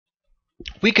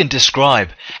We can describe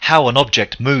how an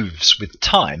object moves with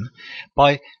time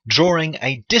by drawing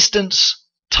a distance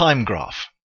time graph.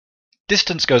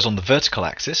 Distance goes on the vertical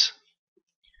axis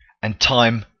and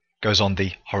time goes on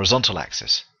the horizontal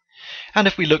axis. And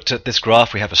if we looked at this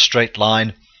graph, we have a straight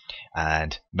line,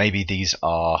 and maybe these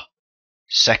are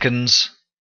seconds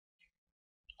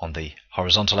on the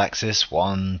horizontal axis,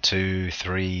 1, 2,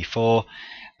 3, 4,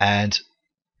 and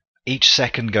each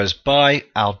second goes by,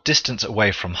 our distance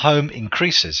away from home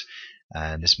increases,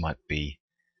 and this might be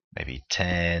maybe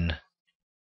 10,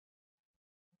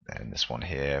 and this one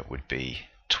here would be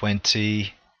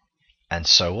 20, and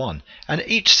so on. And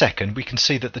each second we can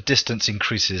see that the distance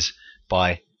increases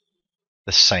by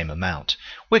the same amount.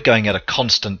 We're going at a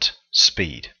constant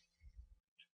speed.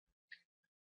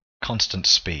 Constant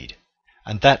speed.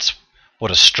 And that's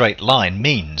what a straight line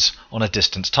means on a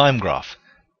distance time graph.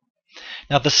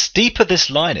 Now, the steeper this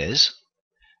line is,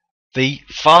 the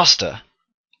faster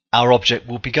our object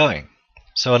will be going.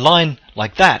 So a line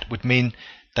like that would mean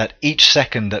that each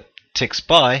second that ticks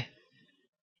by,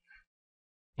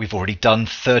 we've already done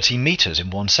 30 meters in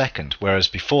 1 second, whereas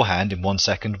beforehand in 1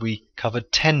 second we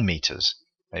covered 10 meters.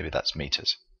 Maybe that's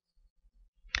meters.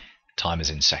 Time is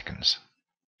in seconds.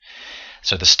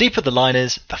 So the steeper the line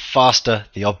is, the faster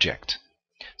the object.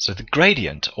 So the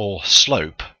gradient or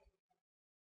slope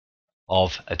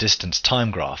of a distance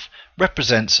time graph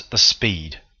represents the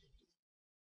speed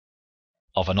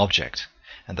of an object.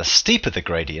 And the steeper the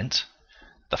gradient,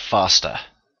 the faster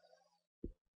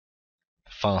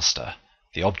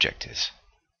the object is.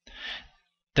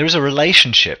 There is a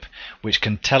relationship which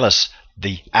can tell us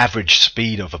the average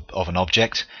speed of an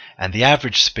object, and the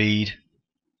average speed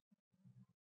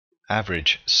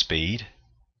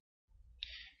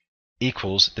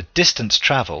equals the distance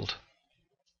traveled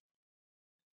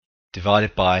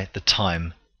divided by the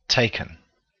time taken.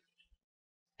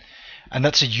 And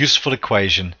that's a useful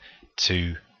equation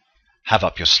to have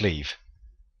up your sleeve.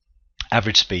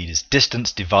 Average speed is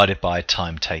distance divided by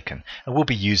time taken, and we'll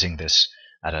be using this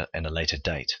in a later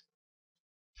date.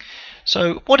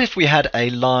 So what if we had a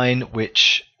line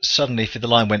which suddenly, if the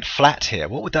line went flat here,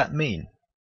 what would that mean?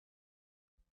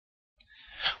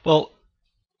 Well,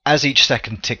 as each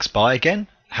second ticks by again,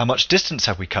 how much distance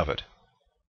have we covered?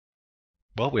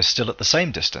 Well, we're still at the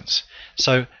same distance.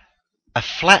 So a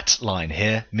flat line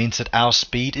here means that our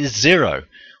speed is 0.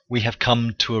 We have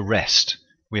come to a rest.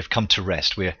 We have come to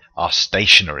rest. We are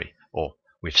stationary, or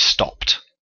we've stopped.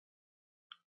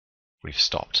 We've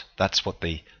stopped. That's what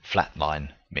the flat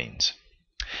line means.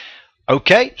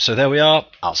 Okay, so there we are.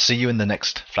 I'll see you in the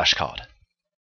next flashcard.